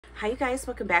Hi you guys,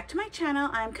 welcome back to my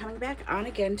channel. I'm coming back on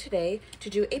again today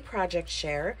to do a project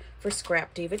share for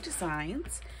Scrap Diva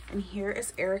Designs. And here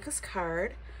is Erica's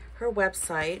card, her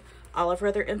website, all of her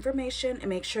other information, and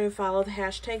make sure to follow the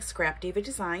hashtag Scrap Diva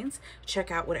Designs. Check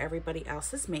out what everybody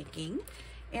else is making.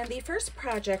 And the first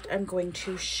project I'm going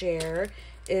to share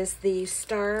is the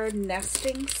star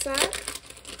nesting set.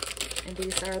 And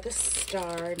these are the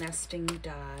star nesting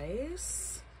dies.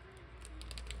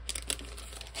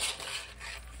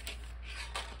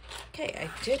 Okay,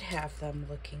 I did have them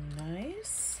looking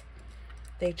nice.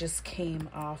 They just came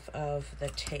off of the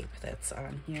tape that's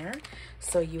on here.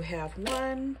 So you have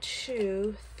 1,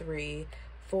 2, 3,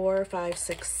 4, 5,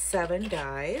 6, 7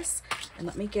 dies. And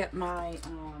let me get my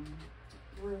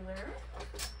ruler.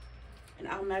 And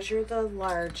I'll measure the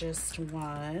largest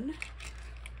one.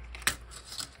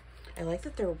 I like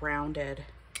that they're rounded.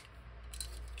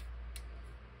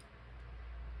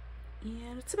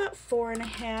 And it's about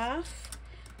 4.5.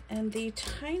 And the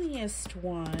tiniest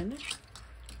one,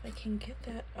 if I can get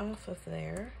that off of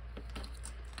there.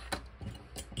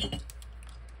 It's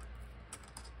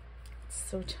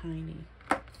so tiny.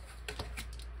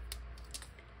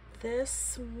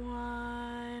 This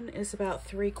one is about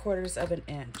 3/4 of an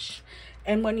inch.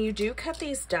 And when you do cut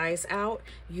these dies out,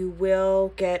 you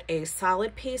will get a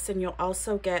solid piece, and you'll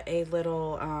also get a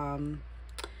little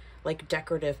like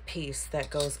decorative piece that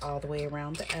goes all the way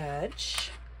around the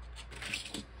edge.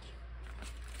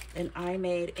 And I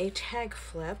made a tag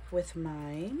flip with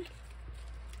mine.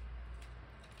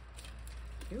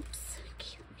 Oops,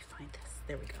 let me find this.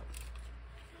 There we go.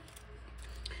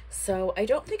 So I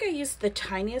don't think I used the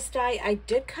tiniest die. I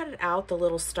did cut it out, the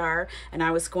little star, and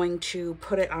I was going to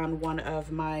put it on one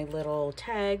of my little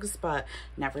tags, but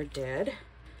never did.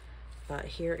 But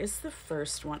here is the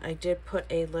first one. I did put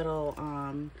a little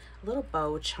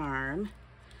bow charm.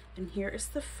 And here is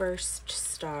the first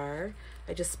star.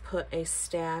 I just put a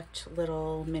stacked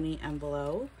little mini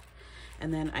envelope.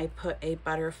 And then I put a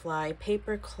butterfly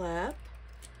paper clip.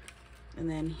 And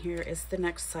then here is the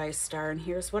next size star. And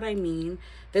here's what I mean.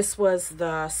 This was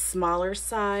the smaller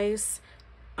size,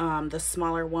 the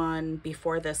smaller one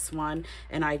before this one.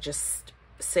 And I just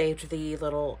saved the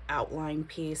little outline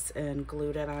piece and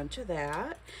glued it onto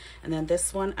that. And then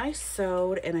this one I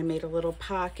sewed, and I made a little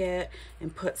pocket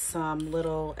and put some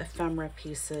little ephemera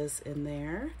pieces in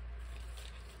there.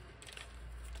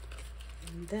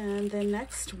 And then the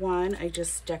next one, I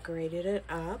just decorated it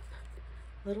up,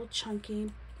 little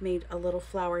chunky, made a little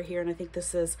flower here, and I think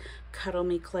this is Cuddle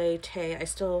Me Clay Tay. I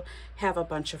still have a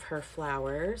bunch of her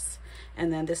flowers.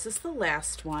 And then this is the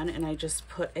last one, and I just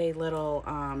put a little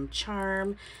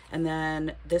charm. And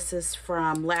then this is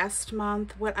from last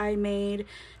month, what I made.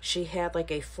 She had like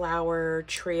a flower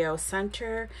trio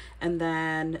center, and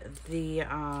then the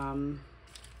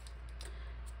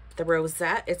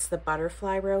rosette, it's the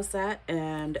butterfly rosette,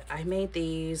 and I made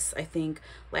these, I think,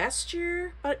 last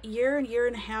year, about a year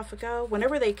and a half ago,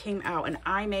 whenever they came out, and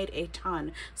I made a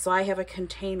ton. So I have a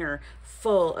container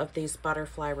full of these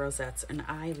butterfly rosettes, and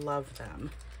I love them.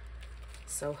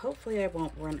 So hopefully I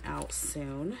won't run out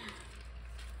soon.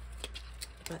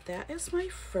 But that is my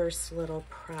first little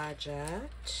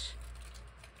project.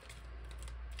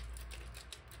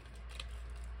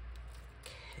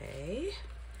 Okay.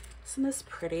 Isn't this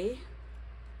pretty?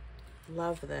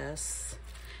 Love this.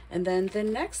 And then the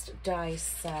next die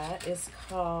set is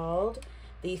called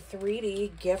the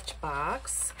 3D gift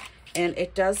box, and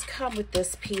it does come with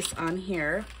this piece on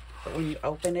here, but when you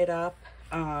open it up,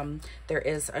 there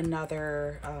is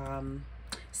another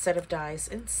set of dies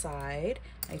inside.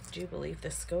 I do believe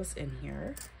this goes in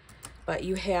here. But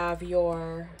you have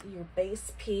your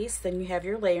base piece, then you have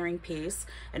your layering piece,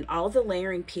 and all the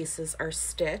layering pieces are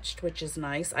stitched, which is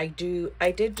nice. I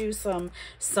did do some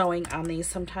sewing on these,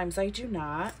 sometimes I do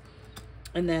not.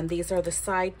 And then these are the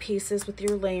side pieces with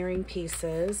your layering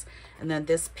pieces. And then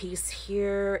this piece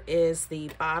here is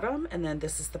the bottom, and then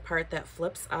this is the part that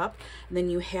flips up. And then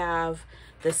you have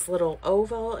this little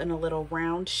oval and a little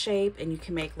round shape, and you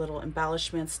can make little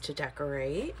embellishments to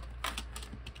decorate.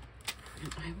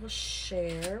 And I will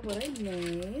share what I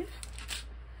made.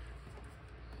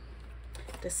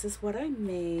 This is what I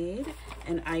made,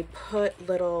 and I put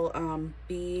little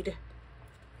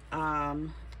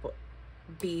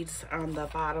beads on the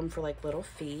bottom for like little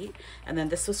feet. And then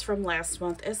this was from last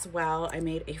month as well. I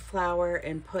made a flower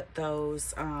and put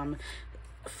those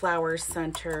flower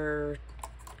center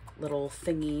little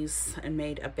thingies and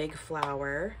made a big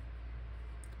flower.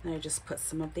 And I just put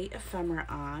some of the ephemera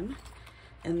on.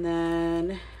 And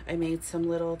then I made some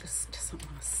little, this doesn't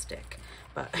want to stick,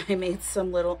 but I made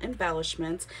some little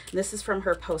embellishments. This is from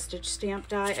her postage stamp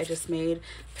die. I just made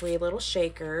 3 little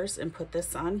shakers and put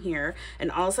this on here.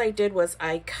 And all I did was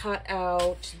I cut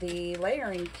out the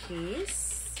layering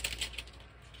piece,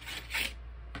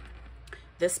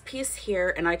 this piece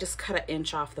here, and I just cut 1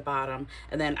 inch off the bottom.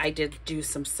 And then I did do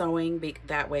some sewing,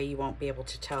 that way you won't be able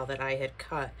to tell that I had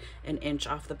cut 1 inch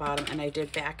off the bottom. And I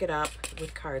did back it up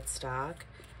with cardstock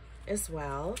as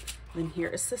well. And then here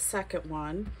is the second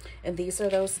one. And these are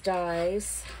those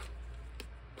dies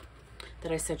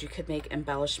that I said you could make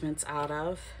embellishments out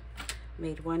of.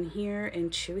 Made 1 here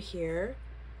and 2 here.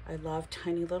 I love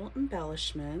tiny little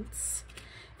embellishments.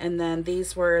 And then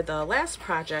these were the last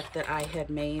project that I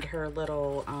had made, her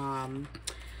little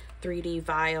 3D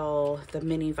vial, the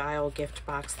mini vial gift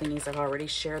box thingies. I've already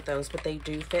shared those, but they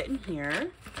do fit in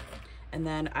here. And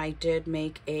then I did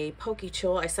make a pokey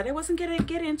tool. I said I wasn't gonna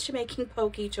get into making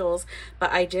pokey tools,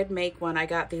 but I did make one. I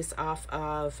got these off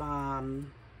of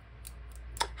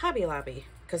Hobby Lobby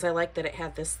because I liked that it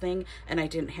had this thing and I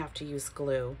didn't have to use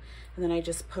glue. And then I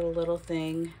just put a little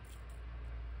thing.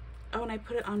 Oh, and I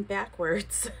put it on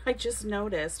backwards. I just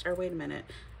noticed, or wait a minute.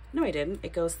 No, I didn't.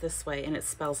 It goes this way and it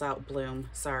spells out bloom.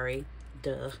 Sorry,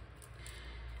 duh.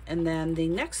 And then the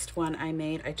next one I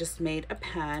made, I just made a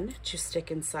pen to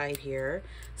stick inside here.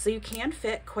 So you can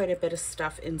fit quite a bit of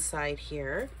stuff inside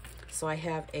here. So I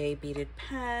have a beaded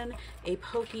pen, a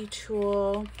pokey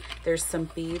tool. There's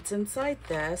some beads inside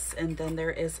this, and then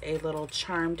there is a little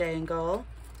charm dangle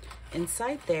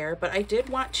inside there. But I did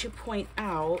want to point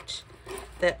out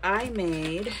that I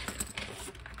made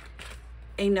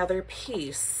another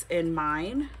piece in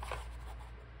mine.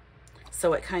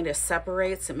 So it kind of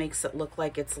separates, it makes it look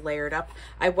like it's layered up.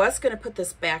 I was gonna put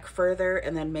this back further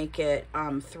and then make it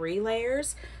 3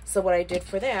 layers. So what I did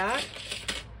for that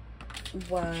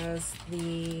was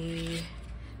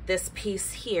this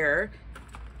piece here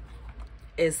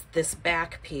is this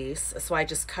back piece. So I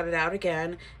just cut it out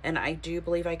again, and I do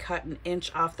believe I cut 1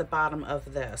 inch off the bottom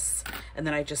of this. And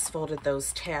then I just folded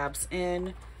those tabs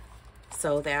in,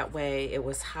 so that way it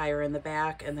was higher in the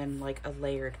back and then like a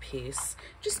layered piece,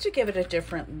 just to give it a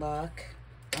different look.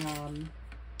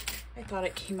 I thought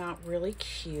it came out really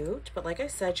cute, but like I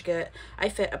said, I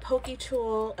fit a pokey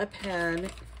tool, a pen,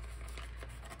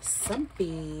 some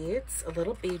beads, a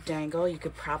little bead dangle. You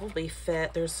could probably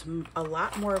fit, there's a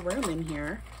lot more room in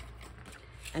here.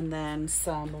 And then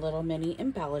some little mini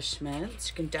embellishments.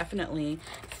 You can definitely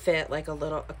fit like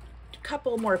a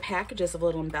couple more packages of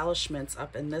little embellishments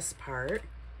up in this part.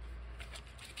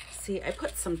 See, I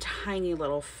put some tiny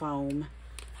little foam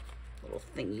little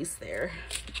thingies there.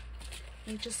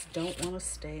 They just don't want to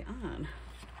stay on.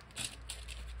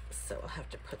 So I'll have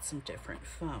to put some different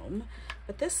foam.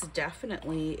 But this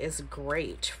definitely is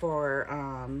great for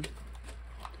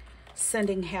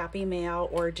sending happy mail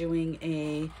or doing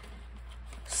a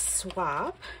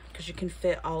swap, because you can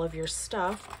fit all of your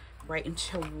stuff right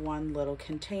into one little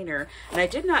container. And I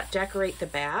did not decorate the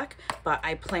back, but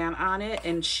I plan on it.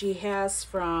 And she has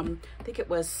from, I think it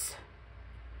was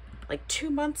like 2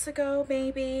 months ago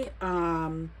maybe,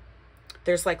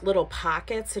 there's like little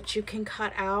pockets that you can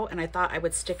cut out, and I thought I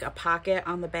would stick a pocket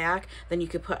on the back. Then you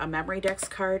could put a memory dex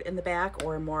card in the back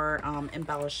or more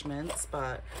embellishments,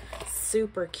 but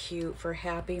super cute for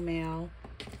happy mail.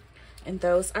 And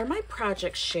those are my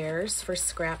project shares for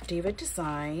Scrap Diva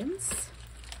Designs.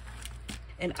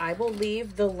 And I will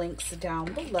leave the links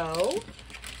down below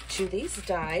to these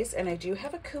dies. And I do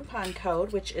have a coupon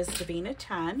code, which is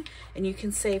Davina10, and you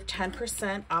can save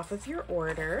 10% off of your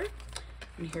order.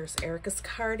 And here's Erica's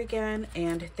card again.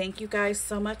 And thank you guys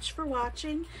so much for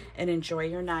watching, and enjoy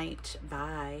your night.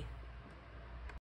 Bye.